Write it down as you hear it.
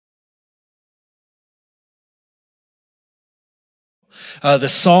The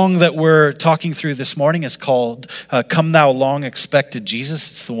song that we're talking through this morning is called Come Thou Long Expected Jesus.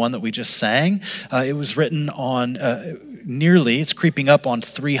 It's the one that we just sang. It was written on it's creeping up on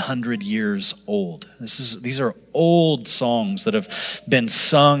 300 years old. These are old songs that have been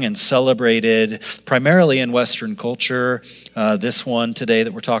sung and celebrated primarily in Western culture. This one today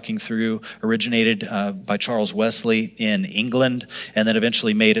that we're talking through originated by Charles Wesley in England, and then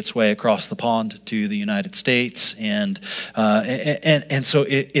eventually made its way across the pond to the United States, and so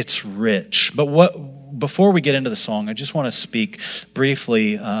it's rich. But before we get into the song, I just want to speak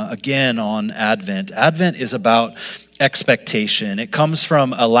briefly again on Advent. Advent is about expectation. It comes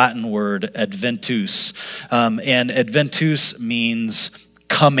from a Latin word, adventus, and adventus means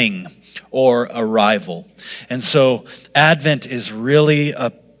coming or arrival. And so Advent is really a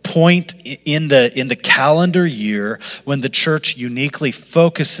point in the calendar year when the church uniquely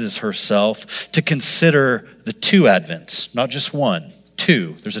focuses herself to consider the two Advents, not just one,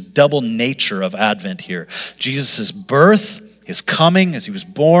 two. There's a double nature of Advent here. Jesus' birth, his coming, as he was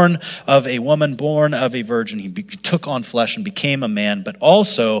born of a woman, born of a virgin, he took on flesh and became a man, but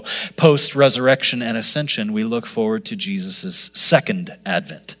also post-resurrection and ascension, we look forward to Jesus' second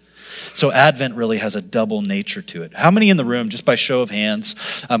Advent. So Advent really has a double nature to it. How many in the room, just by show of hands,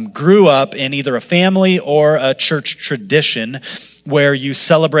 grew up in either a family or a church tradition where you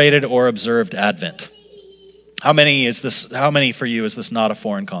celebrated or observed Advent? How many for you is this not a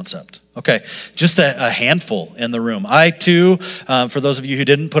foreign concept? Okay, just a handful in the room. I too, for those of you who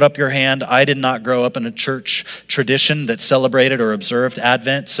didn't put up your hand, I did not grow up in a church tradition that celebrated or observed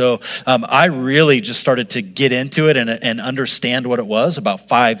Advent. So I really just started to get into it and understand what it was about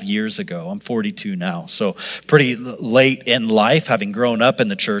 5 years ago. I'm 42 now, so pretty late in life, having grown up in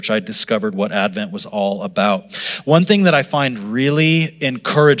the church, I discovered what Advent was all about. One thing that I find really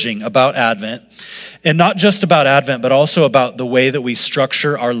encouraging about Advent, and not just about Advent, but also about the way that we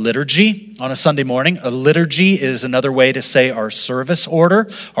structure our liturgy on a Sunday morning. A liturgy is another way to say our service order,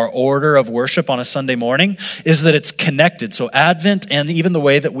 our order of worship on a Sunday morning, is that it's connected. So Advent and even the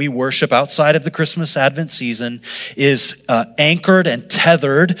way that we worship outside of the Christmas Advent season is anchored and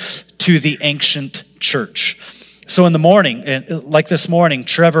tethered to the ancient church. So in the morning, like this morning,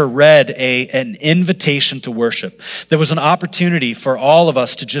 Trevor read an invitation to worship. There was an opportunity for all of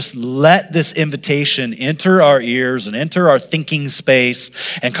us to just let this invitation enter our ears and enter our thinking space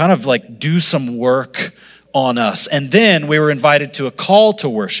and kind of like do some work on us. And then we were invited to a call to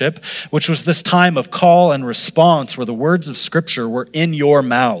worship, which was this time of call and response where the words of Scripture were in your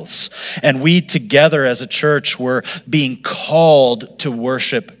mouths. And we together as a church were being called to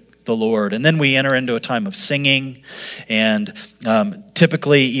worship the Lord. And then we enter into a time of singing and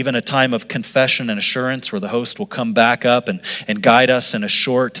typically even a time of confession and assurance where the host will come back up and guide us in a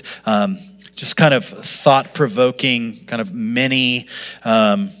short, just kind of thought-provoking, kind of mini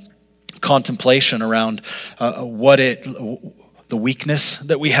contemplation around the weakness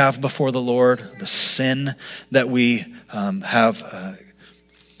that we have before the Lord, the sin that we have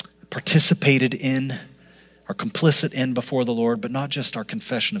participated in, are complicit in before the Lord, but not just our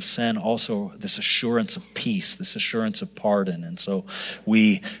confession of sin, also this assurance of peace, this assurance of pardon. And so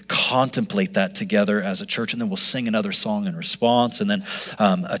we contemplate that together as a church, and then we'll sing another song in response, and then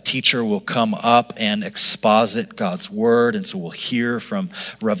a teacher will come up and exposit God's word, and so we'll hear from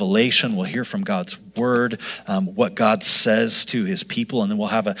Revelation, we'll hear from God's word, what God says to his people, and then we'll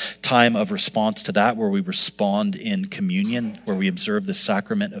have a time of response to that where we respond in communion, where we observe the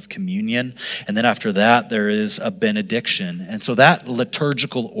sacrament of communion, and then after that there is a benediction. And so that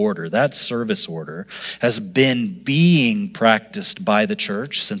liturgical order, that service order, has been being practiced by the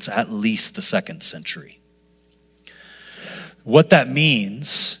church since at least the 2nd century. What that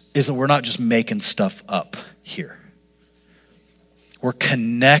means is that we're not just making stuff up here. We're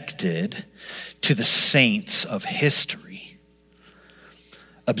connected to the saints of history,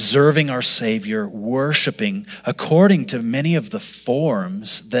 observing our Savior, worshiping according to many of the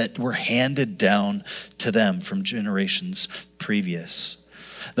forms that were handed down to them from generations previous.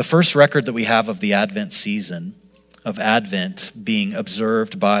 The first record that we have of the Advent season, of Advent being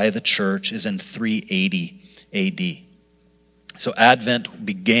observed by the church, is in 380 AD. So Advent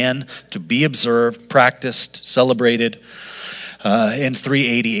began to be observed, practiced, celebrated in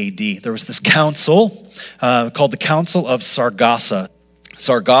 380 AD. There was this council called the Council of Saragossa.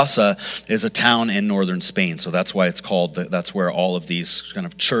 Saragossa is a town in northern Spain, so that's why it's called, that's where all of these kind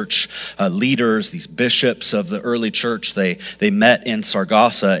of church leaders, these bishops of the early church, they met in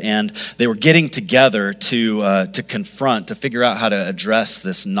Saragossa, and they were getting together to figure out how to address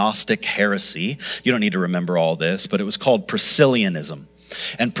this Gnostic heresy. You don't need to remember all this, but it was called Priscillianism.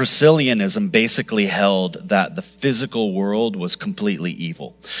 And Priscillianism basically held that the physical world was completely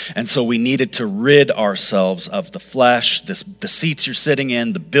evil. And so we needed to rid ourselves of the flesh, the seats you're sitting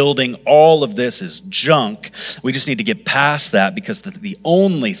in, the building, all of this is junk. We just need to get past that because the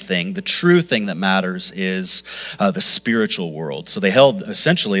only thing, the true thing that matters is the spiritual world. So they held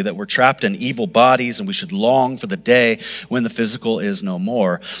essentially that we're trapped in evil bodies and we should long for the day when the physical is no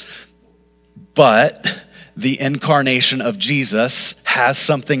more. But the incarnation of Jesus has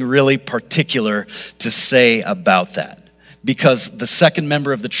something really particular to say about that. Because the second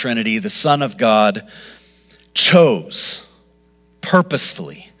member of the Trinity, the Son of God, chose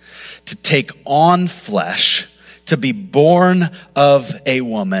purposefully to take on flesh, to be born of a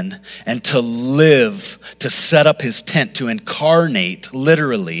woman, and to live, to set up his tent, to incarnate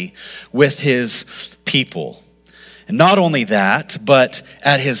literally with his people. And not only that, but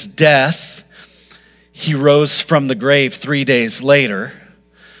at his death, he rose from the grave 3 days later.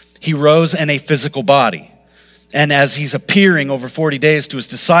 He rose in a physical body. And as he's appearing over 40 days to his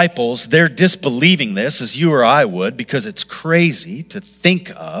disciples, they're disbelieving this, as you or I would, because it's crazy to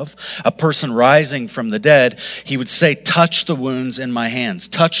think of a person rising from the dead. He would say, touch the wounds in my hands,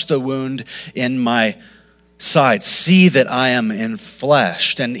 touch the wound in my side, see that I am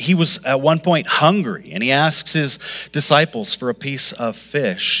enfleshed. And he was at one point hungry, and he asks his disciples for a piece of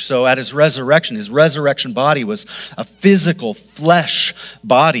fish. So at his resurrection body was a physical flesh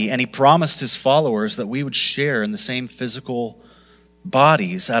body, and he promised his followers that we would share in the same physical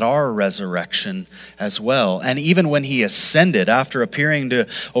bodies at our resurrection as well. And even when he ascended, after appearing to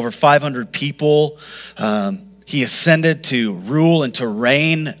over 500 people, he ascended to rule and to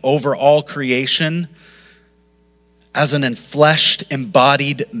reign over all creation as an enfleshed,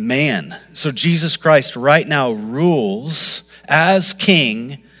 embodied man. So Jesus Christ right now rules as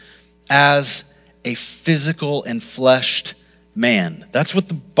king, as a physical, enfleshed man. That's what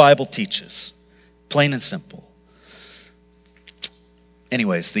the Bible teaches, plain and simple.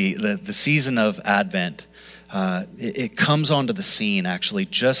 Anyways, the season of Advent, it comes onto the scene actually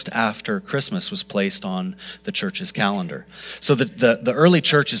just after Christmas was placed on the church's calendar. So the early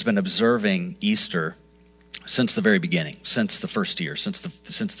church has been observing Easter since the very beginning, since the first year, since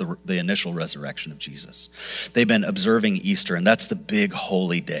the initial resurrection of Jesus. They've been observing Easter, and that's the big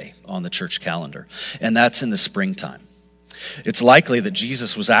holy day on the church calendar. And that's in the springtime. It's likely that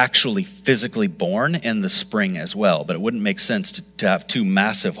Jesus was actually physically born in the spring as well, but it wouldn't make sense to have two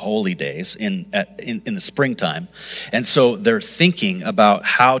massive holy days in the springtime. And so they're thinking about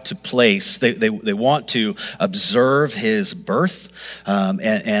how to place, they want to observe his birth,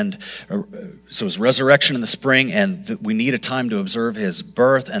 so his resurrection in the spring, and we need a time to observe his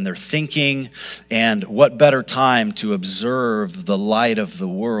birth, and they're thinking, and what better time to observe the light of the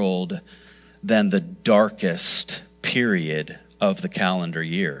world than the darkest period of the calendar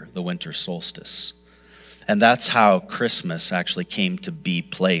year, the winter solstice. And that's how Christmas actually came to be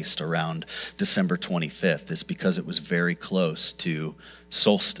placed around December 25th, is because it was very close to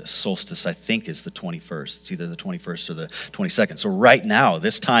solstice. Solstice, I think, is the 21st. It's either the 21st or the 22nd. So right now,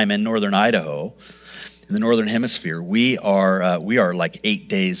 this time in northern Idaho, in the northern hemisphere, we are like 8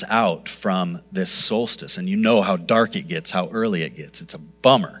 days out from this solstice. And you know how dark it gets, how early it gets. It's a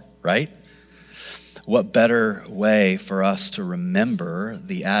bummer, right? What better way for us to remember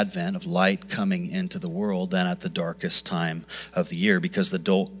the advent of light coming into the world than at the darkest time of the year? Because the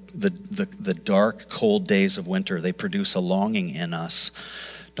dark, cold days of winter, they produce a longing in us,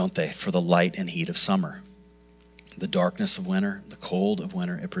 don't they, for the light and heat of summer. The darkness of winter, the cold of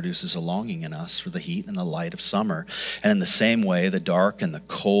winter, it produces a longing in us for the heat and the light of summer. And in the same way, the dark and the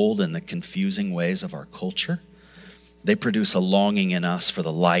cold and the confusing ways of our culture, they produce a longing in us for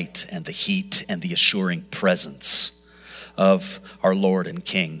the light and the heat and the assuring presence of our Lord and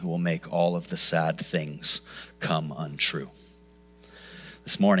King, who will make all of the sad things come untrue.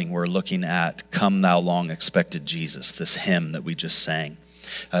 This morning we're looking at Come Thou Long Expected Jesus, this hymn that we just sang.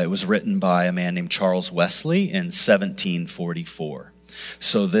 It was written by a man named Charles Wesley in 1744.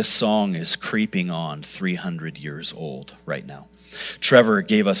 So this song is creeping on 300 years old right now. Trevor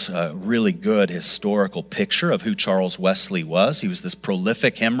gave us a really good historical picture of who Charles Wesley was. He was this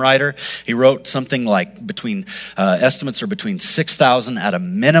prolific hymn writer. He wrote something like estimates are between 6,000 at a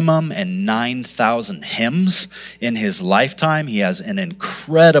minimum and 9,000 hymns in his lifetime. He has an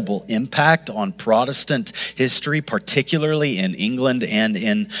incredible impact on Protestant history, particularly in England and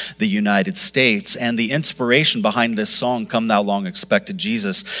in the United States. And the inspiration behind this song, Come Thou Long Expected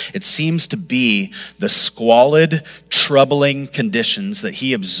Jesus, it seems to be the squalid, troubling conditions that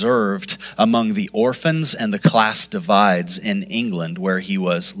he observed among the orphans and the class divides in England where he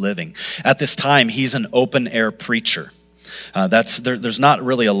was living. At this time, he's an open-air preacher. There's not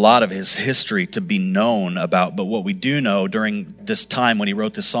really a lot of his history to be known about, but what we do know during this time when he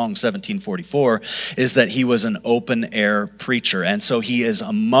wrote this song, 1744, is that he was an open-air preacher. And so he is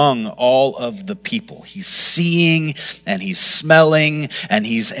among all of the people. He's seeing and he's smelling and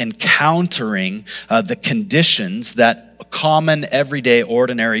he's encountering the conditions that common, everyday,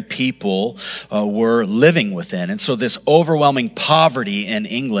 ordinary people were living within. And so this overwhelming poverty in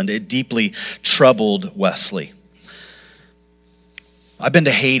England, it deeply troubled Wesley. I've been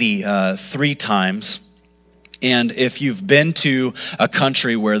to Haiti 3 times, and if you've been to a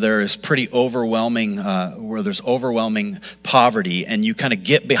country where there is pretty overwhelming, where there's overwhelming poverty, and you kind of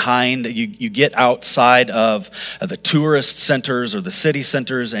get behind, you get outside of the tourist centers or the city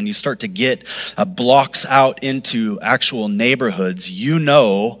centers, and you start to get blocks out into actual neighborhoods, you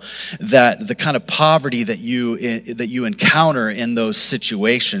know that the kind of poverty that you encounter in those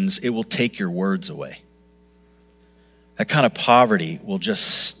situations, it will take your words away. That kind of poverty will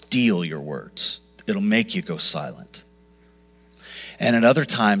just steal your words. It'll make you go silent. And at other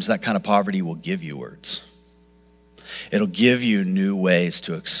times, that kind of poverty will give you words. It'll give you new ways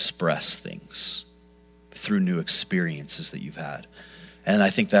to express things through new experiences that you've had. And I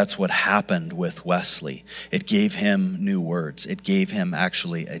think that's what happened with Wesley. It gave him new words. It gave him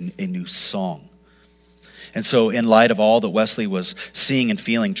actually a new song. And so in light of all that Wesley was seeing and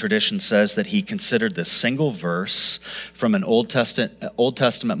feeling, tradition says that he considered this single verse from an Old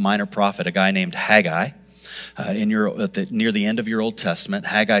Testament minor prophet, a guy named Haggai, near the end of your Old Testament,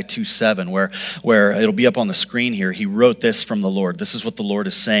 Haggai 2:7, where it'll be up on the screen here. He wrote this from the Lord. This is what the Lord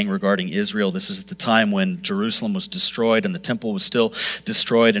is saying regarding Israel. This is at the time when Jerusalem was destroyed and the temple was still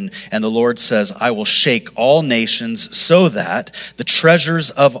destroyed. And the Lord says, I will shake all nations so that the treasures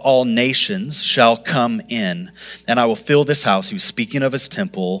of all nations shall come in. And I will fill this house, he was speaking of his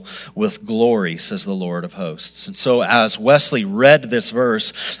temple, with glory, says the Lord of hosts. And so as Wesley read this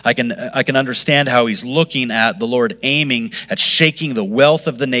verse, I can understand how he's looking at the Lord aiming at shaking the wealth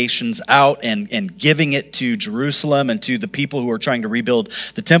of the nations out and giving it to Jerusalem and to the people who are trying to rebuild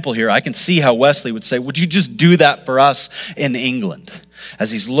the temple here. I can see how Wesley would say, would you just do that for us in England?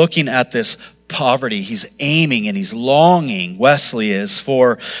 As he's looking at this poverty, he's aiming and he's longing, Wesley is,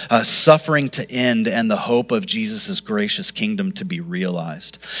 for suffering to end and the hope of Jesus' gracious kingdom to be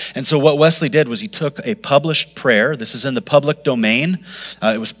realized. And so what Wesley did was he took a published prayer. This is in the public domain.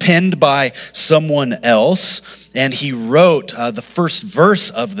 It was penned by someone else. And he wrote the first verse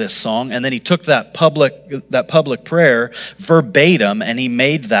of this song, and then he took that public prayer verbatim, and he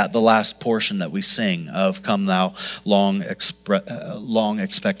made that the last portion that we sing of "Come Thou Long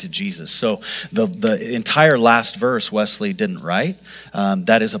Expected Jesus." So the entire last verse Wesley didn't write.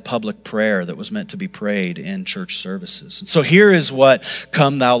 That is a public prayer that was meant to be prayed in church services. And so here is what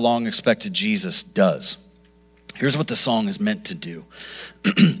 "Come Thou Long Expected Jesus" does. Here's what the song is meant to do.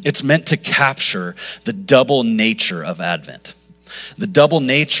 It's meant to capture the double nature of Advent. The double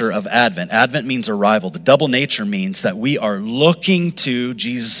nature of Advent. Advent means arrival. The double nature means that we are looking to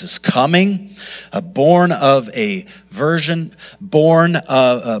Jesus' coming, born of a virgin, born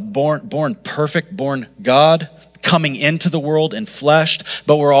perfect, born God, coming into the world and fleshed,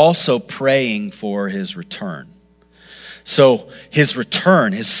 but we're also praying for his return. So his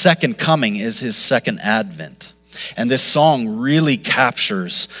return, his second coming, is his second advent. And this song really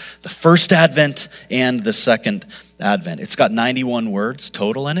captures the first advent and the second advent. It's got 91 words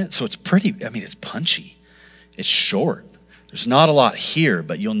total in it, so it's it's punchy. It's short. There's not a lot here,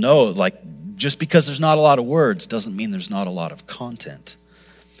 but you'll know, just because there's not a lot of words doesn't mean there's not a lot of content.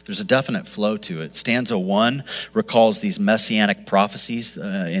 There's a definite flow to it. Stanza 1 recalls these messianic prophecies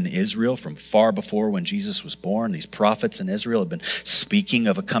in Israel from far before when Jesus was born. These prophets in Israel have been speaking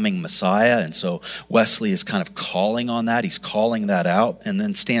of a coming Messiah, and so Wesley is kind of calling on that. He's calling that out. And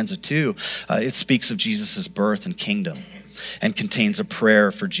then stanza 2, it speaks of Jesus' birth and kingdom and contains a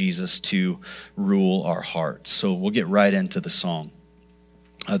prayer for Jesus to rule our hearts. So we'll get right into the song.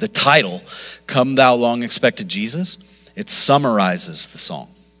 The title, "Come Thou Long Expected Jesus," it summarizes the song.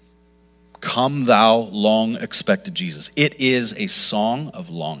 Come Thou Long Expected Jesus. It is a song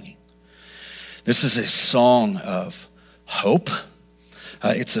of longing. This is a song of hope.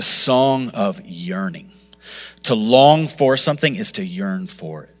 It's a song of yearning. To long for something is to yearn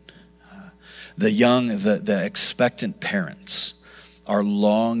for it. The expectant parents are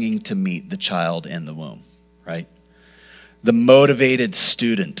longing to meet the child in the womb, right? The motivated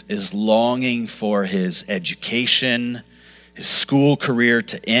student is longing for his education, his school career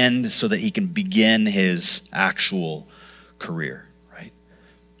to end so that he can begin his actual career, right?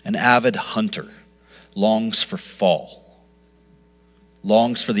 An avid hunter longs for fall,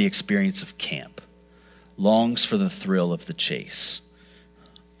 longs for the experience of camp, longs for the thrill of the chase.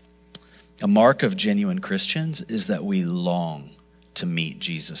 A mark of genuine Christians is that we long to meet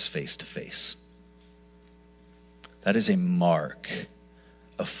Jesus face to face. That is a mark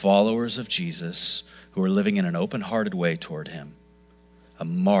of followers of Jesus who are living in an open-hearted way toward him. A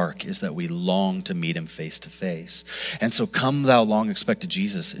mark is that we long to meet him face to face. And so come thou long expected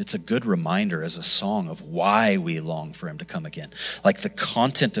Jesus, it's a good reminder as a song of why we long for him to come again. Like the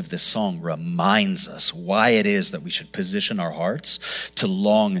content of this song reminds us why it is that we should position our hearts to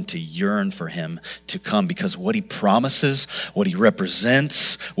long and to yearn for him to come, because what he promises, what he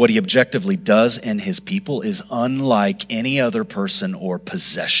represents, what he objectively does in his people is unlike any other person or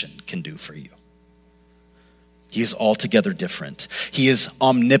possession can do for you. He is altogether different. He is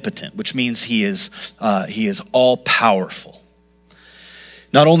omnipotent, which means he is all-powerful.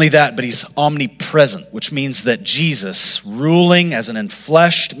 Not only that, but he's omnipresent, which means that Jesus, ruling as an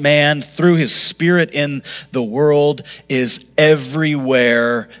enfleshed man through his Spirit in the world, is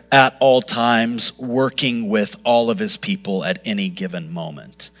everywhere at all times, working with all of his people at any given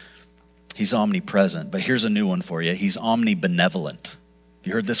moment. He's omnipresent, but here's a new one for you. He's omnibenevolent.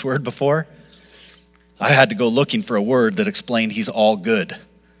 You heard this word before? I had to go looking for a word that explained he's all good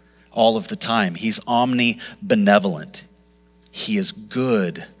all of the time. He's omnibenevolent. He is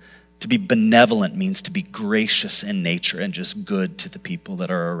good. To be benevolent means to be gracious in nature and just good to the people that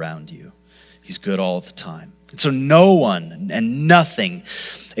are around you. He's good all of the time. And so no one and nothing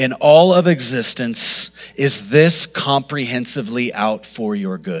in all of existence is this comprehensively out for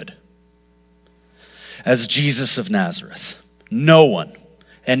your good as Jesus of Nazareth. No one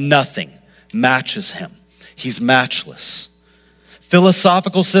and nothing matches him. He's matchless.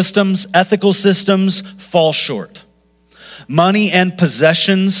 Philosophical systems, ethical systems fall short. Money and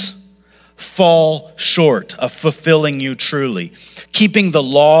possessions fall short of fulfilling you truly. Keeping the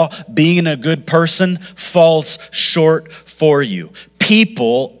law, being a good person, falls short for you.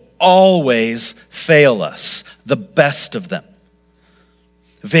 People always fail us, the best of them.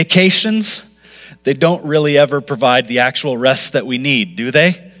 Vacations, they don't really ever provide the actual rest that we need, do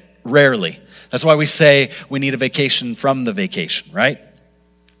they? Rarely. That's why we say we need a vacation from the vacation, right?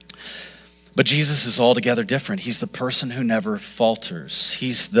 But Jesus is altogether different. He's the person who never falters.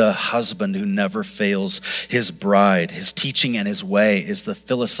 He's the husband who never fails his bride. His teaching and his way is the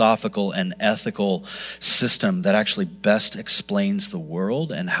philosophical and ethical system that actually best explains the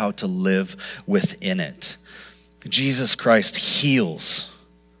world and how to live within it. Jesus Christ heals.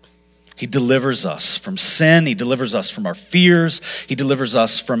 He delivers us from sin. He delivers us from our fears. He delivers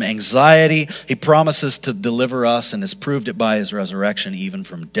us from anxiety. He promises to deliver us and has proved it by his resurrection, even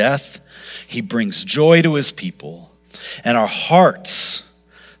from death. He brings joy to his people. And our hearts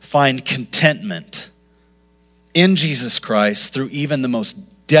find contentment in Jesus Christ through even the most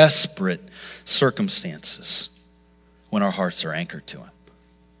desperate circumstances when our hearts are anchored to him.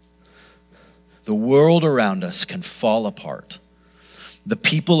 The world around us can fall apart. The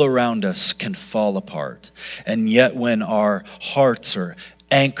people around us can fall apart. And yet when our hearts are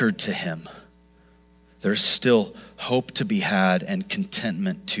anchored to him, there's still hope to be had and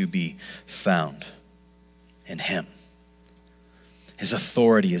contentment to be found in him. His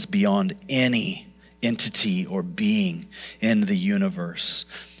authority is beyond any entity or being in the universe.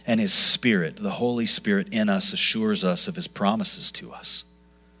 And his Spirit, the Holy Spirit in us, assures us of his promises to us.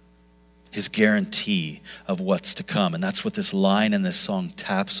 His guarantee of what's to come. And that's what this line in this song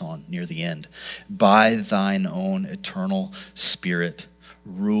taps on near the end. By thine own eternal Spirit,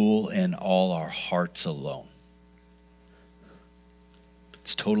 rule in all our hearts alone.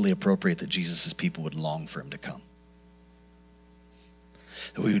 It's totally appropriate that Jesus' people would long for him to come.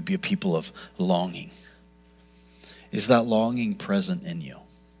 That we would be a people of longing. Is that longing present in you?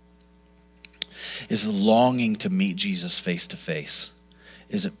 Is the longing to meet Jesus face to face?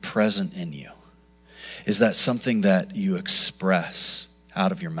 Is it present in you? Is that something that you express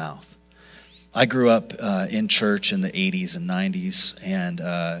out of your mouth? I grew up in church in the 80s and 90s,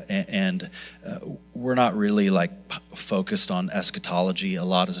 and we're not really like focused on eschatology a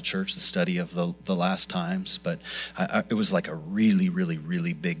lot as a church, the study of the last times, but it was like a really, really,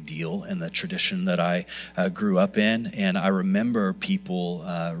 really big deal in the tradition that I grew up in. And I remember people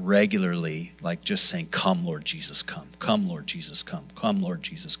regularly like just saying, "Come, Lord Jesus, come. Come, Lord Jesus, come. Come, Lord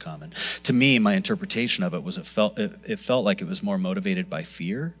Jesus, come." And to me, my interpretation of it was it felt like it was more motivated by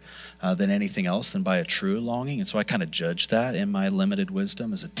fear than anything else, than by a true longing. And so I kind of judged that in my limited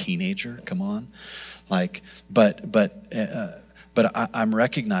wisdom as a teenager. Come on, like, but I'm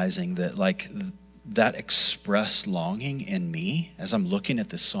recognizing that like that expressed longing in me as I'm looking at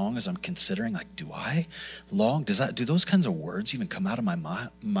this song, as I'm considering, like, do I long? Do those kinds of words even come out of my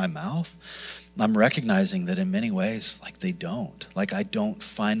mouth? I'm recognizing that in many ways, like, they don't. Like, I don't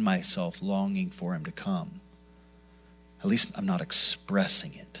find myself longing for him to come. At least I'm not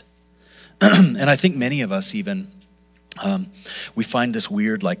expressing it. And I think many of us even, we find this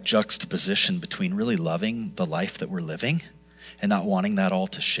weird, like, juxtaposition between really loving the life that we're living and not wanting that all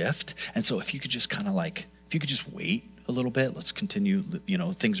to shift. And so if you could just kind of like, if you could just wait a little bit, let's continue,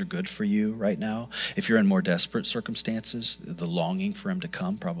 things are good for you right now. If you're in more desperate circumstances, the longing for him to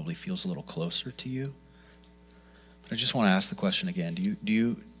come probably feels a little closer to you. But I just want to ask the question again, do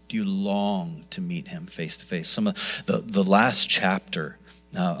you long to meet him face to face? Some of the last chapter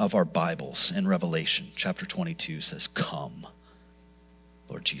of our Bibles in Revelation, chapter 22 says, come,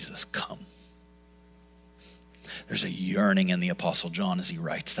 Lord Jesus, come. There's a yearning in the Apostle John as he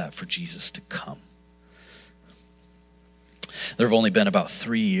writes that for Jesus to come. There have only been about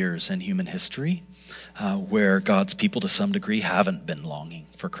 3 years in human history where God's people to some degree haven't been longing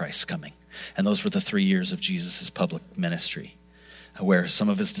for Christ's coming. And those were the 3 years of Jesus' public ministry, where some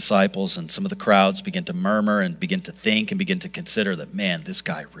of his disciples and some of the crowds begin to murmur and begin to think and begin to consider that, man, this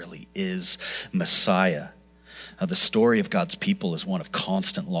guy really is Messiah. The story of God's people is one of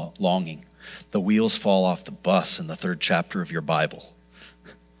constant longing. The wheels fall off the bus in the 3rd chapter of your Bible.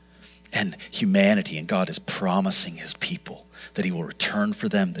 And humanity and God is promising his people that he will return for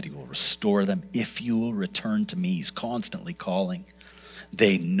them, that he will restore them. If you will return to me, he's constantly calling.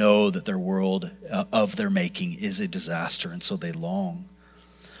 They know that their world of their making is a disaster, and so they long.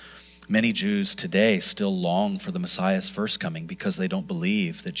 Many Jews today still long for the Messiah's first coming because they don't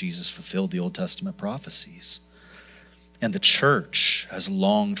believe that Jesus fulfilled the Old Testament prophecies. And the church has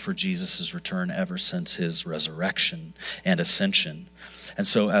longed for Jesus' return ever since his resurrection and ascension. And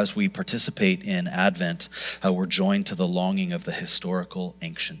so as we participate in Advent, we're joined to the longing of the historical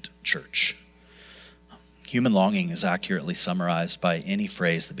ancient church. Human longing is accurately summarized by any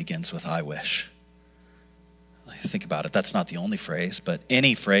phrase that begins with I wish. Think about it. That's not the only phrase, but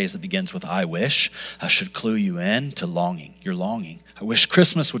any phrase that begins with I wish should clue you in to longing. You're longing. I wish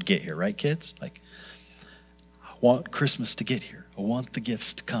Christmas would get here, right, kids? Like, I want Christmas to get here. I want the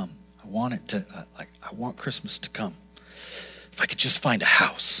gifts to come. I want it to, I want Christmas to come. If I could just find a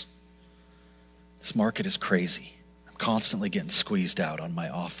house. This market is crazy. I'm constantly getting squeezed out on my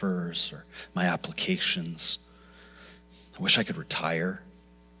offers or my applications. I wish I could retire,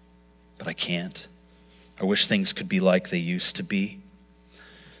 but I can't. I wish things could be like they used to be.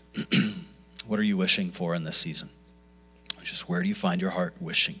 What are you wishing for in this season? Just where do you find your heart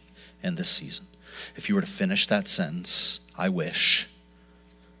wishing in this season? If you were to finish that sentence, I wish,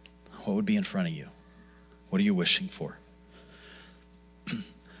 what would be in front of you? What are you wishing for?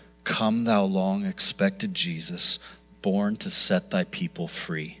 Come, thou long expected Jesus, born to set thy people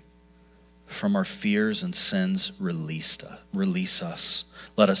free. From our fears and sins release us.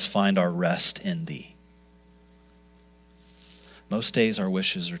 Let us find our rest in thee. Most days our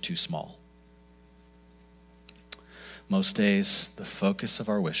wishes are too small. Most days the focus of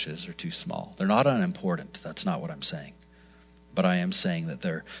our wishes are too small. They're not unimportant. That's not what I'm saying. But I am saying that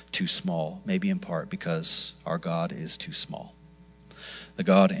they're too small, maybe in part because our God is too small. The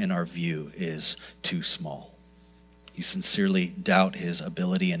God in our view is too small. You sincerely doubt his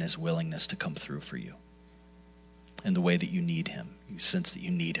ability and his willingness to come through for you in the way that you need him. You sense that you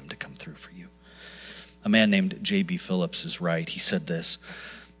need him to come through for you. A man named J.B. Phillips is right. He said this: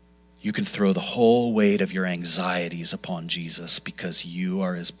 you can throw the whole weight of your anxieties upon Jesus because you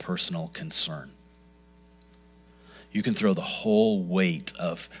are his personal concern. You can throw the whole weight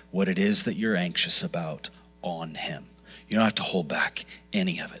of what it is that you're anxious about on him. You don't have to hold back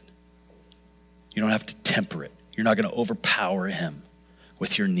any of it. You don't have to temper it. You're not going to overpower him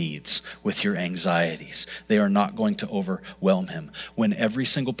with your needs, with your anxieties. They are not going to overwhelm him. When every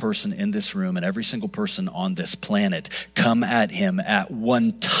single person in this room and every single person on this planet come at him at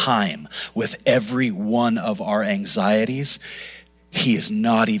one time with every one of our anxieties, he is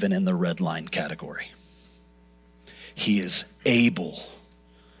not even in the red line category. He is able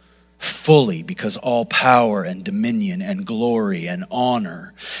fully, because all power and dominion and glory and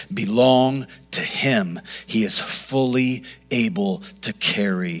honor belong to him. He is fully able to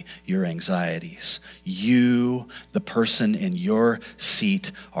carry your anxieties. You, the person in your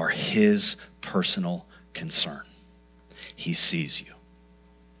seat, are his personal concern. He sees you.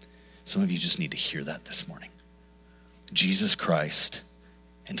 Some of you just need to hear that this morning. Jesus Christ,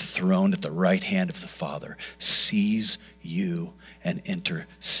 enthroned at the right hand of the Father, sees you and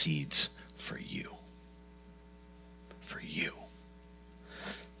intercedes for you. For you.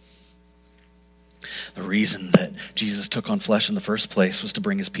 The reason that Jesus took on flesh in the first place was to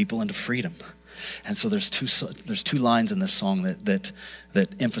bring his people into freedom. And so there's two lines in this song that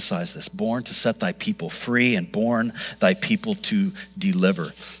emphasize this: born to set thy people free, and born thy people to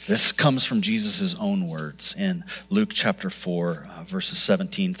deliver. This comes from Jesus' own words in Luke chapter 4, verses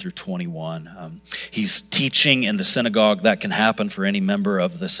 17 through 21. He's teaching in the synagogue. That can happen for any member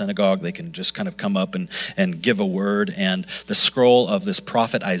of the synagogue. They can just kind of come up and give a word. And the scroll of this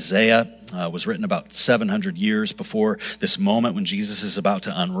prophet Isaiah was written about 700 years before this moment when Jesus is about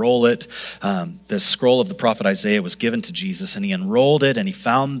to unroll it. The scroll of the prophet Isaiah was given to Jesus, and he unrolled it, and he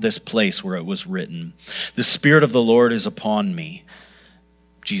found this place where it was written, "The Spirit of the Lord is upon me,"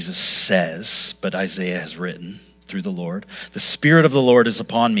 Jesus says, but Isaiah has written through the Lord. "The Spirit of the Lord is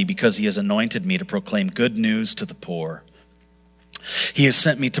upon me because he has anointed me to proclaim good news to the poor. He has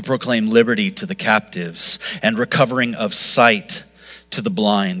sent me to proclaim liberty to the captives and recovering of sight to the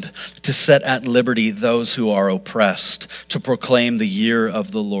blind, to set at liberty those who are oppressed, to proclaim the year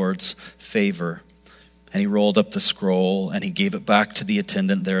of the Lord's favor." And he rolled up the scroll and he gave it back to the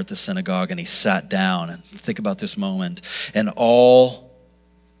attendant there at the synagogue, and he sat down. And think about this moment. And all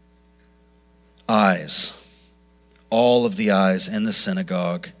of the eyes in the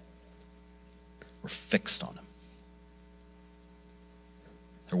synagogue were fixed on him.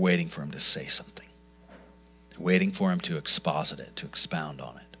 They're waiting for him to say something. They're waiting for him to exposit it, to expound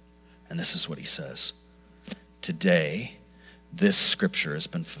on it. And this is what he says: "Today, this scripture has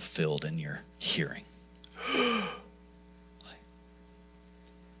been fulfilled in your hearing."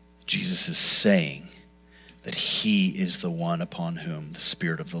 Jesus is saying that he is the one upon whom the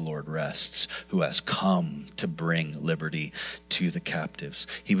Spirit of the Lord rests, who has come to bring liberty to the captives.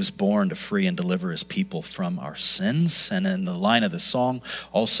 He was born to free and deliver his people from our sins. And in the line of the song,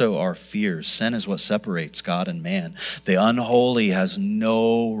 also our fears. Sin is what separates God and man. The unholy has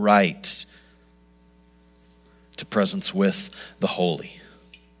no right to presence with the holy.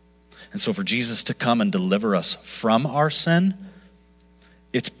 And so for Jesus to come and deliver us from our sin,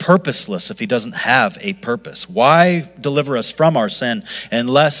 it's purposeless if he doesn't have a purpose. Why deliver us from our sin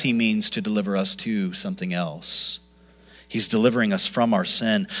unless he means to deliver us to something else? He's delivering us from our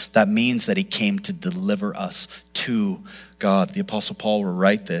sin. That means that he came to deliver us to God. The Apostle Paul will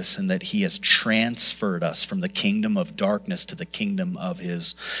write this, and that he has transferred us from the kingdom of darkness to the kingdom of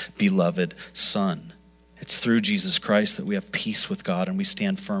his beloved Son. It's through Jesus Christ that we have peace with God, and we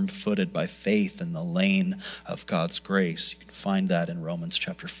stand firm-footed by faith in the lane of God's grace. You can find that in Romans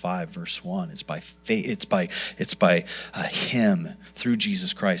chapter 5, verse 1. It's by faith, it's by him, through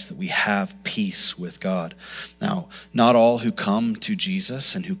Jesus Christ, that we have peace with God. Now, not all who come to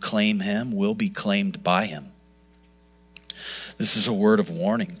Jesus and who claim him will be claimed by him. This is a word of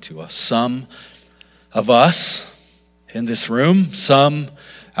warning to us. Some of us in this room, some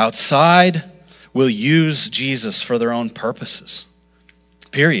outside, will use Jesus for their own purposes,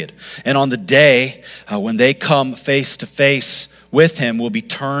 period. And on the day when they come face to face with him, will be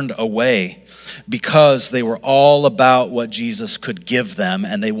turned away because they were all about what Jesus could give them,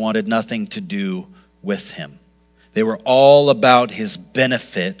 and they wanted nothing to do with him. They were all about his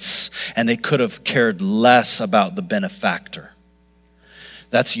benefits, and they could have cared less about the benefactor.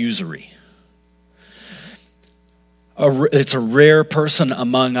 That's usury. It's a rare person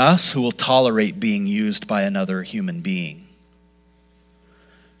among us who will tolerate being used by another human being.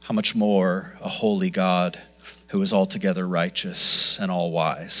 How much more a holy God who is altogether righteous and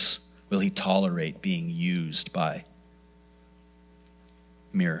all-wise will he tolerate being used by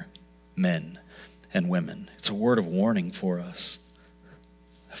mere men and women? It's a word of warning for us.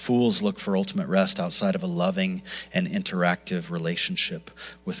 Fools look for ultimate rest outside of a loving and interactive relationship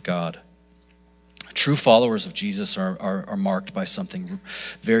with God. True followers of Jesus are marked by something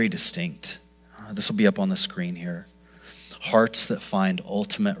very distinct. This will be up on the screen here. Hearts that find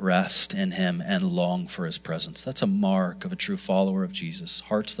ultimate rest in him and long for his presence. That's a mark of a true follower of Jesus.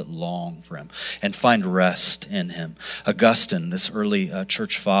 Hearts that long for him and find rest in him. Augustine, this early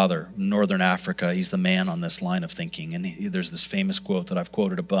church father, Northern Africa, he's the man on this line of thinking. And there's this famous quote that I've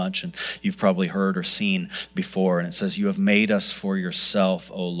quoted a bunch and you've probably heard or seen before. And it says, "You have made us for yourself,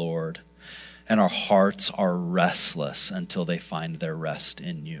 O Lord, and our hearts are restless until they find their rest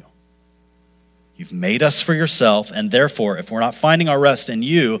in you." You've made us for yourself, and therefore, if we're not finding our rest in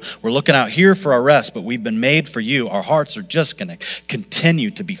you, we're looking out here for our rest, but we've been made for you. Our hearts are just going to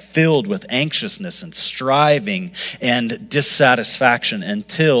continue to be filled with anxiousness and striving and dissatisfaction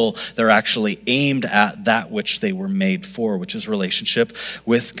until they're actually aimed at that which they were made for, which is relationship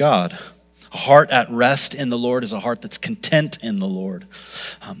with God. A heart at rest in the Lord is a heart that's content in the Lord.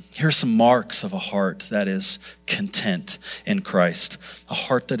 Here are some marks of a heart that is content in Christ. A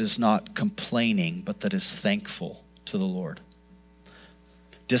heart that is not complaining, but that is thankful to the Lord.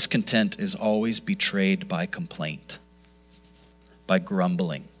 Discontent is always betrayed by complaint, by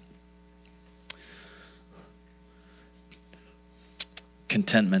grumbling.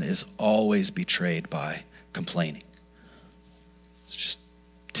 Contentment is always betrayed by complaining. It's just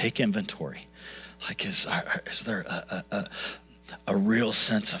take inventory. Like, is there a real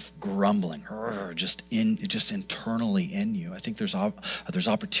sense of grumbling, just internally in you? I think there's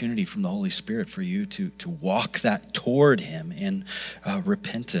opportunity from the Holy Spirit for you to walk that toward Him in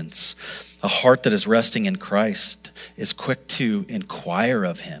repentance. A heart that is resting in Christ is quick to inquire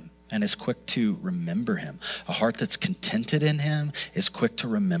of Him and is quick to remember Him. A heart that's contented in Him is quick to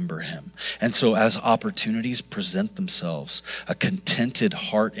remember Him. And so as opportunities present themselves, a contented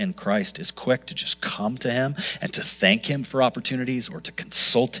heart in Christ is quick to just come to Him and to thank Him for opportunities or to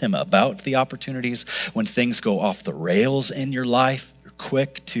consult Him about the opportunities. When things go off the rails in your life, you're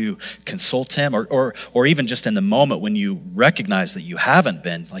quick to consult Him, or even just in the moment when you recognize that you haven't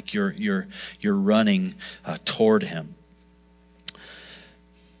been, like you're running toward Him.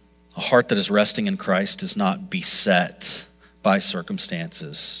 A heart that is resting in Christ is not beset by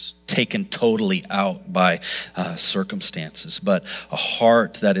circumstances, taken totally out by circumstances, but a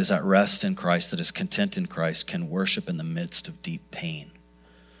heart that is at rest in Christ, that is content in Christ, can worship in the midst of deep pain.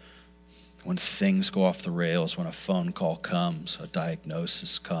 When things go off the rails, when a phone call comes, a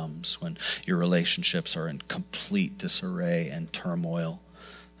diagnosis comes, when your relationships are in complete disarray and turmoil,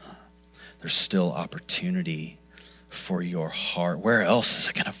 there's still opportunity for your heart. Where else is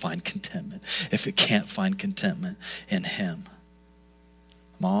it going to find contentment if it can't find contentment in Him?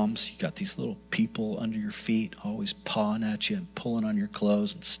 Moms, you got these little people under your feet always pawing at you and pulling on your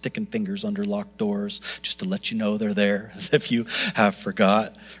clothes and sticking fingers under locked doors just to let you know they're there, as if you have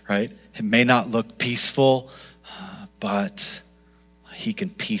forgot, right? It may not look peaceful, but He can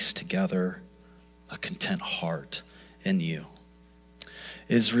piece together a content heart in you.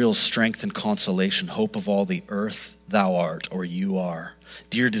 Israel's strength and consolation, hope of all the earth, thou art, or you are.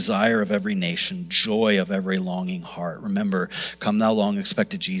 Dear desire of every nation, joy of every longing heart. Remember, come thou long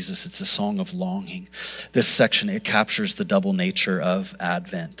expected Jesus. It's a song of longing. This section, it captures the double nature of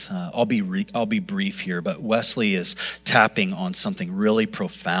Advent. I'll be brief here, but Wesley is tapping on something really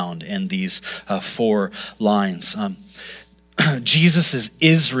profound in these 4 lines. Jesus is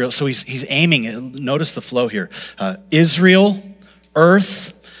Israel, so he's aiming. Notice the flow here. Israel,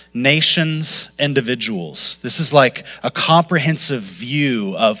 earth, nations, individuals. This is like a comprehensive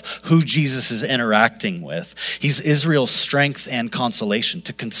view of who Jesus is interacting with. He's Israel's strength and consolation.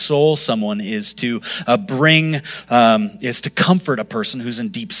 To console someone is to comfort a person who's in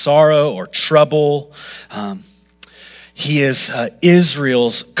deep sorrow or trouble. He is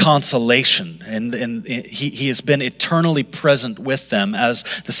Israel's consolation, and he has been eternally present with them as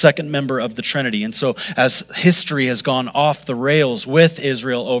the second member of the Trinity. And so as history has gone off the rails with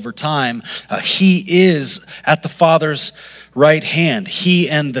Israel over time, He is at the Father's right hand. He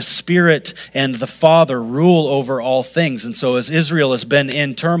and the Spirit and the Father rule over all things. And so as Israel has been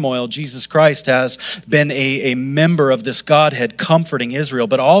in turmoil, Jesus Christ has been a member of this Godhead comforting Israel,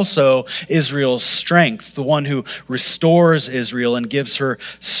 but also Israel's strength, the one who restores Israel and gives her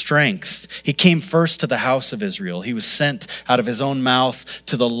strength. He came first to the house of Israel. He was sent out of His own mouth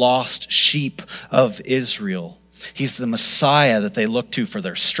to the lost sheep of Israel. He's the Messiah that they look to for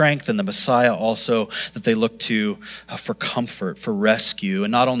their strength, and the Messiah also that they look to for comfort, for rescue.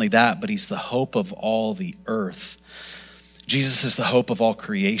 And not only that, but He's the hope of all the earth. Jesus is the hope of all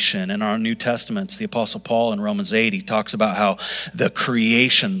creation. In our New Testaments, the Apostle Paul in Romans 8, he talks about how the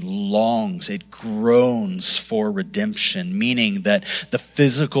creation longs, it groans for redemption, meaning that the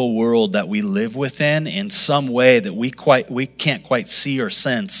physical world that we live within, in some way that we can't quite see or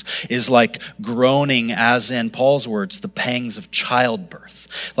sense, is like groaning, as in Paul's words, the pangs of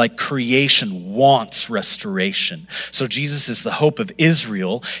childbirth. Like creation wants restoration. So Jesus is the hope of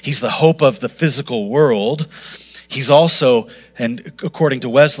Israel. He's the hope of the physical world. He's also, and according to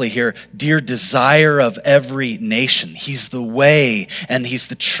Wesley here, dear desire of every nation. He's the way, and He's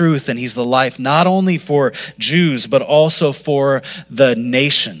the truth, and He's the life, not only for Jews, but also for the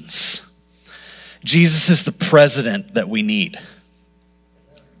nations. Jesus is the president that we need.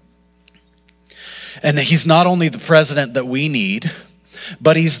 And He's not only the president that we need,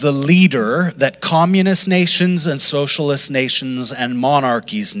 but He's the leader that communist nations and socialist nations and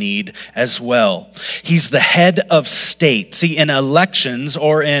monarchies need as well. He's the head of state. See, in elections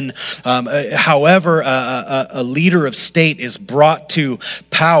or in however a leader of state is brought to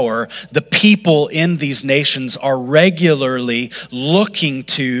power, power, the people in these nations are regularly looking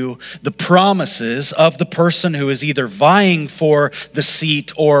to the promises of the person who is either vying for the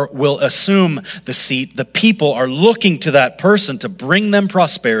seat or will assume the seat. The people are looking to that person to bring them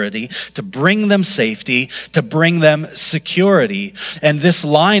prosperity, to bring them safety, to bring them security. And this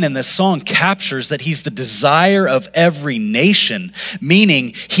line in this song captures that he's the desire of every nation,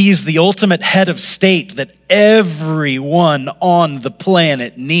 meaning he is the ultimate head of state that everyone on the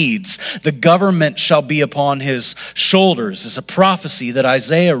planet needs. The government shall be upon his shoulders is a prophecy that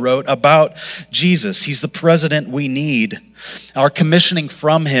Isaiah wrote about Jesus. He's the president we need. Our commissioning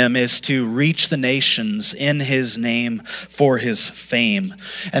from him is to reach the nations in his name for his fame.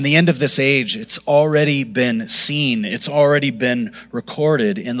 And the end of this age, it's already been seen. It's already been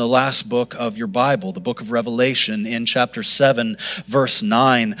recorded in the last book of your Bible, the book of Revelation, in chapter 7, verse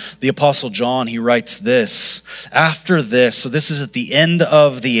 9. The Apostle John, he writes this, after this, so this is at the end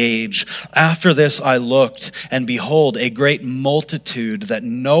of the age, after this I looked, and behold, a great multitude that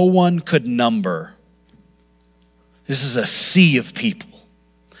no one could number. This is a sea of people.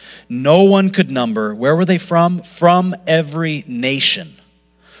 No one could number. Where were they from? From every nation,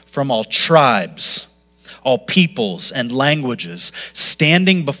 from all tribes, all peoples and languages,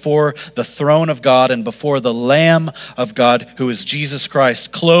 standing before the throne of God and before the Lamb of God, who is Jesus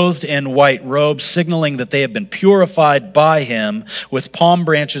Christ, clothed in white robes, signaling that they have been purified by him, with palm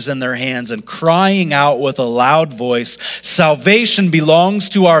branches in their hands, and crying out with a loud voice, "Salvation belongs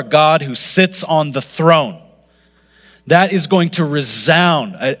to our God who sits on the throne." That is going to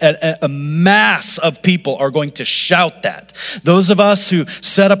resound. A mass of people are going to shout that. Those of us who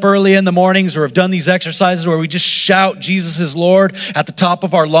set up early in the mornings or have done these exercises where we just shout Jesus is Lord at the top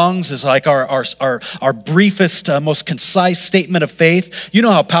of our lungs is like our briefest, most concise statement of faith. You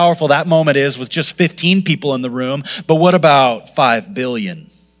know how powerful that moment is with just 15 people in the room, but what about 5 billion?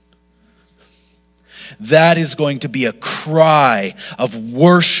 That is going to be a cry of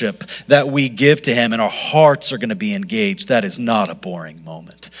worship that we give to him, and our hearts are going to be engaged. That is not a boring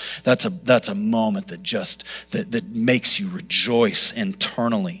moment. That's a moment that makes you rejoice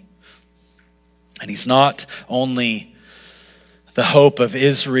internally. And he's not only the hope of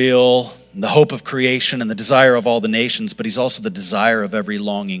Israel, the hope of creation and the desire of all the nations, but he's also the desire of every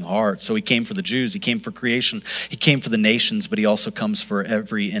longing heart. So he came for the Jews, he came for creation, he came for the nations, but he also comes for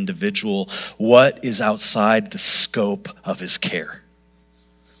every individual. What is outside the scope of his care?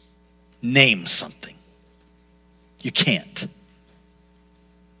 Name something. You can't.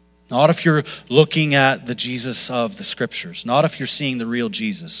 Not if you're looking at the Jesus of the scriptures. Not if you're seeing the real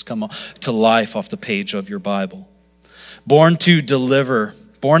Jesus come to life off the page of your Bible. Born to deliver,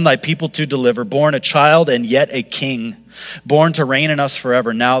 born thy people to deliver, born a child and yet a king, born to reign in us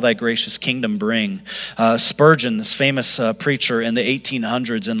forever, now thy gracious kingdom bring. Spurgeon, this famous preacher in the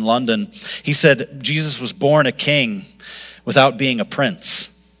 1800s in London, he said Jesus was born a king without being a prince.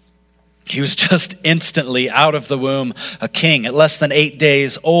 He was just instantly out of the womb a king. At less than 8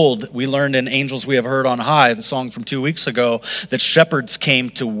 days old, we learned in Angels We Have Heard on High, the song from 2 weeks ago, that shepherds came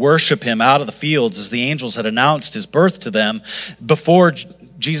to worship him out of the fields as the angels had announced his birth to them. Before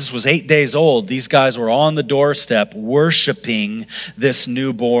Jesus was 8 days old, these guys were on the doorstep worshiping this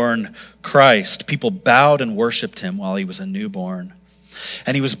newborn Christ. People bowed and worshiped him while he was a newborn.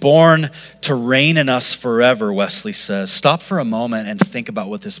 And he was born to reign in us forever, Wesley says. Stop for a moment and think about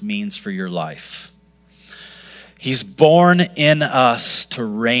what this means for your life. He's born in us to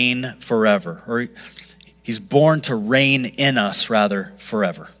reign forever. Or he's born to reign in us, rather,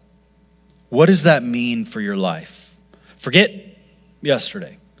 forever. What does that mean for your life? Forget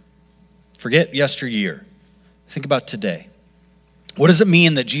yesterday. Forget yesteryear. Think about today. What does it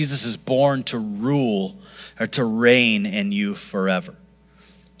mean that Jesus is born to rule or to reign in you forever?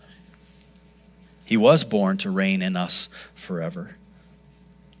 He was born to reign in us forever.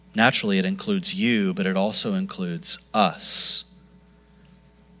 Naturally, it includes you, but it also includes us.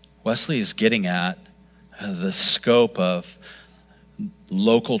 Wesley is getting at the scope of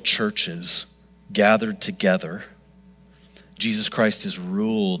local churches gathered together. Jesus Christ is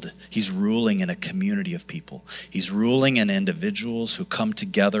ruled. He's ruling in a community of people. He's ruling in individuals who come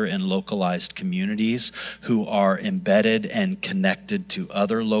together in localized communities, who are embedded and connected to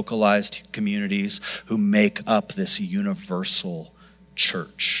other localized communities who make up this universal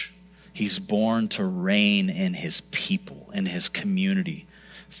church. He's born to reign in his people, in his community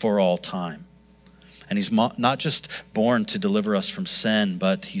for all time. And he's not just born to deliver us from sin,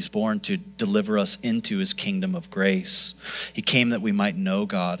 but he's born to deliver us into his kingdom of grace. He came that we might know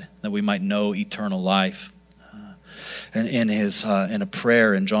God, that we might know eternal life. And in a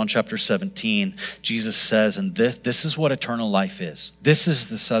prayer in John chapter 17, Jesus says, and this is what eternal life is. This is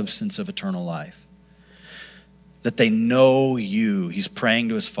the substance of eternal life. That they know you, he's praying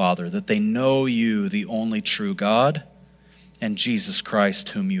to his Father, that they know you, the only true God, and Jesus Christ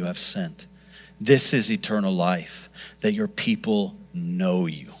whom you have sent. This is eternal life, that your people know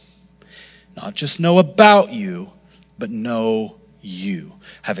you. Not just know about you, but know you,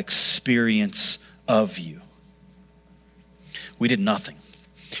 have experience of you. We did nothing.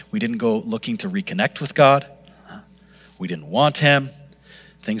 We didn't go looking to reconnect with God. We didn't want him.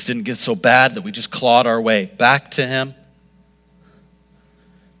 Things didn't get so bad that we just clawed our way back to him.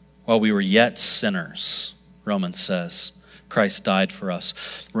 While we were yet sinners, Romans says, Christ died for us.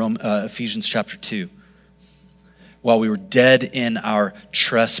 Ephesians chapter 2. While we were dead in our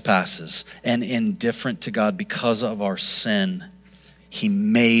trespasses and indifferent to God because of our sin, he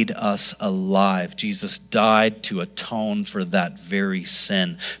made us alive. Jesus died to atone for that very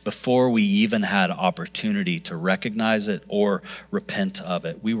sin before we even had opportunity to recognize it or repent of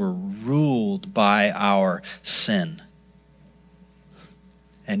it. We were ruled by our sin.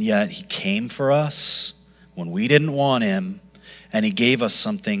 And yet he came for us when we didn't want him, and he gave us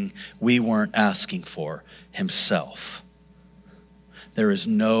something we weren't asking for, himself. There is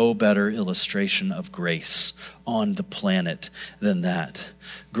no better illustration of grace on the planet than that.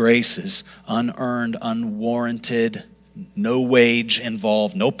 Grace is unearned, unwarranted, no wage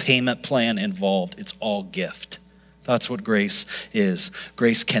involved, no payment plan involved. It's all gift. That's what grace is.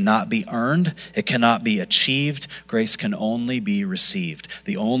 Grace cannot be earned. It cannot be achieved. Grace can only be received.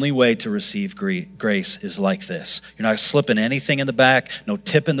 The only way to receive grace is like this. You're not slipping anything in the back, no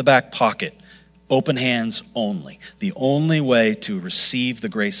tip in the back pocket. Open hands only. The only way to receive the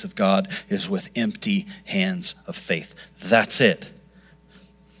grace of God is with empty hands of faith. That's it.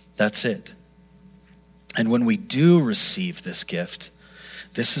 That's it. And when we do receive this gift,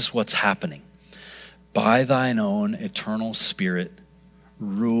 this is what's happening. By thine own eternal Spirit,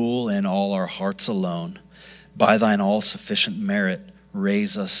 rule in all our hearts alone. By thine all-sufficient merit,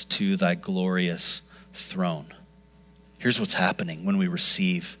 raise us to thy glorious throne. Here's what's happening when we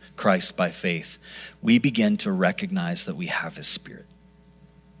receive Christ by faith. We begin to recognize that we have his Spirit.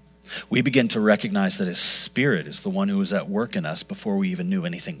 We begin to recognize that his Spirit is the one who was at work in us before we even knew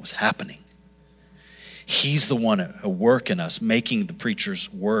anything was happening. He's the one at work in us, making the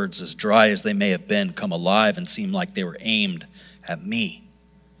preacher's words, as dry as they may have been, come alive and seem like they were aimed at me.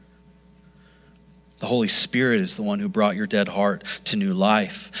 The Holy Spirit is the one who brought your dead heart to new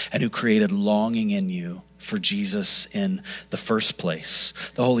life and who created longing in you for Jesus in the first place.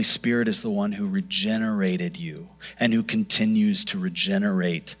 The Holy Spirit is the one who regenerated you and who continues to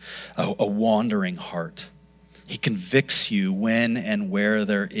regenerate a wandering heart. He convicts you when and where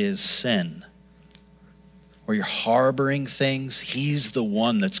there is sin. Where you're harboring things, he's the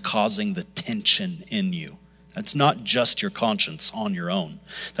one that's causing the tension in you. That's not just your conscience on your own.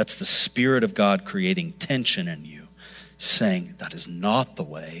 That's the Spirit of God creating tension in you, saying, that is not the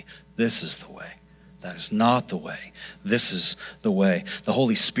way, this is the way. That is not the way. This is the way. The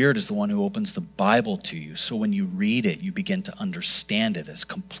Holy Spirit is the one who opens the Bible to you. So when you read it, you begin to understand it, as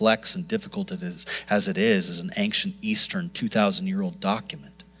complex and difficult as it is as an ancient Eastern 2,000-year-old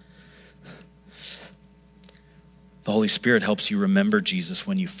document. The Holy Spirit helps you remember Jesus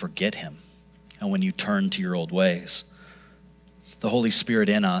when you forget him and when you turn to your old ways. The Holy Spirit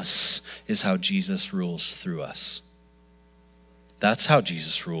in us is how Jesus rules through us. That's how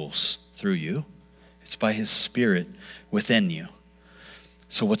Jesus rules through you. It's by his Spirit within you.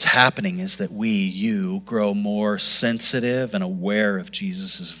 So what's happening is that you grow more sensitive and aware of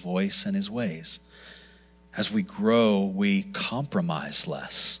Jesus' voice and his ways. As we grow, we compromise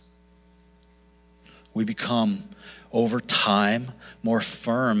less. We become, over time, more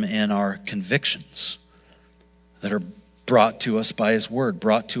firm in our convictions that are brought to us by his word,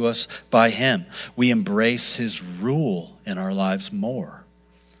 brought to us by him. We embrace his rule in our lives more.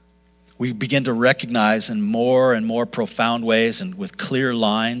 We begin to recognize in more and more profound ways and with clear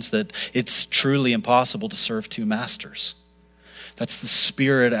lines that it's truly impossible to serve two masters. That's the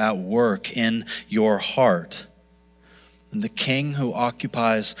Spirit at work in your heart. And the King who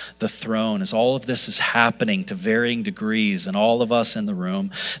occupies the throne, as all of this is happening to varying degrees and all of us in the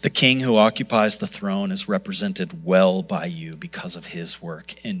room, the King who occupies the throne is represented well by you because of his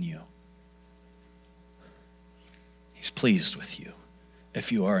work in you. He's pleased with you. If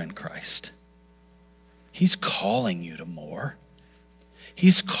you are in Christ, he's calling you to more.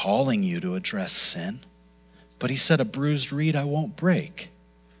 He's calling you to address sin. But he said, a bruised reed I won't break.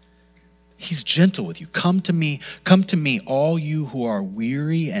 He's gentle with you. Come to me, all you who are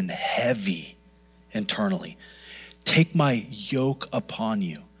weary and heavy internally. Take my yoke upon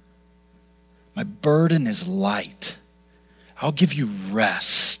you. My burden is light. I'll give you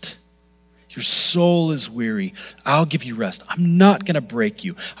rest. Your soul is weary. I'll give you rest. I'm not going to break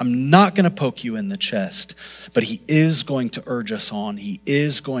you. I'm not going to poke you in the chest. But he is going to urge us on. He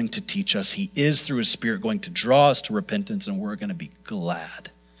is going to teach us. He is, through his Spirit, going to draw us to repentance, and we're going to be glad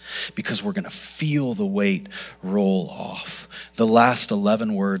because we're going to feel the weight roll off. The last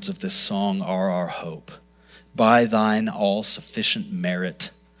 11 words of this song are our hope. By thine all-sufficient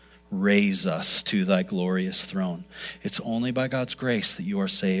merit, raise us to thy glorious throne. It's only by God's grace that you are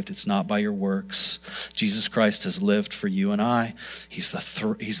saved. It's not by your works. Jesus Christ has lived for you and I. He's the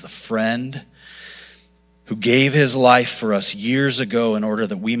friend who gave his life for us years ago in order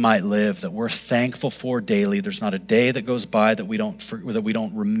that we might live, that we're thankful for daily. There's not a day that goes by that we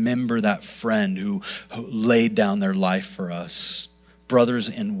don't remember that friend who laid down their life for us. Brothers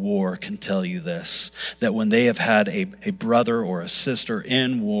in war can tell you this, that when they have had a brother or a sister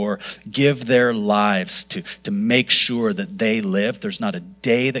in war give their lives to make sure that they live, there's not a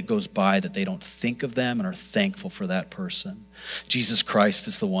day that goes by that they don't think of them and are thankful for that person. Jesus Christ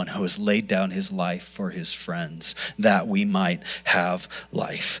is the one who has laid down his life for his friends, that we might have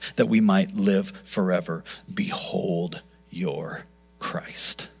life, that we might live forever. Behold your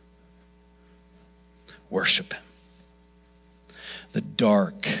Christ. Worship him. The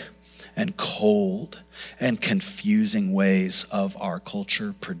dark and cold and confusing ways of our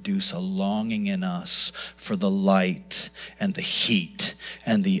culture produce a longing in us for the light and the heat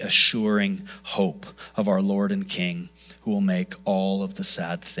and the assuring hope of our Lord and King, who will make all of the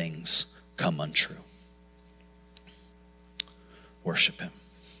sad things come untrue. Worship him.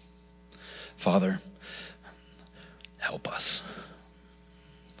 Father, help us.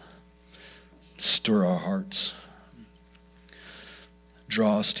 Stir our hearts.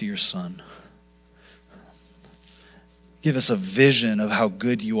 Draw us to your Son. Give us a vision of how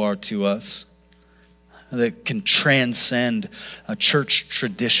good you are to us that can transcend church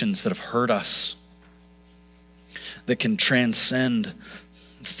traditions that have hurt us, that can transcend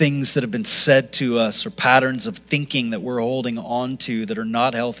things that have been said to us or patterns of thinking that we're holding on to that are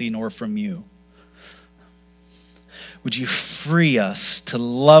not healthy nor from you. Would you free us to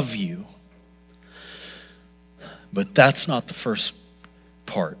love you? But that's not the first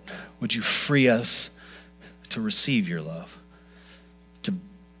part. Would you free us to receive your love, to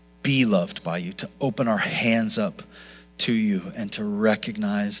be loved by you, to open our hands up to you, and to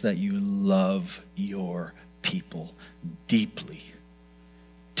recognize that you love your people deeply,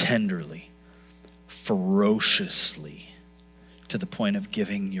 tenderly, ferociously, to the point of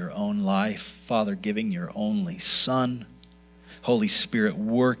giving your own life, Father, giving your only Son, Holy Spirit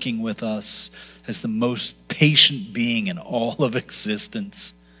working with us as the most patient being in all of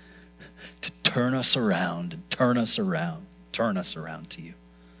existence to turn us around and turn us around to you.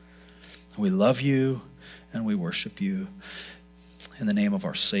 We love you and we worship you in the name of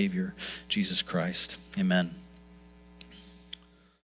our Savior, Jesus Christ. Amen.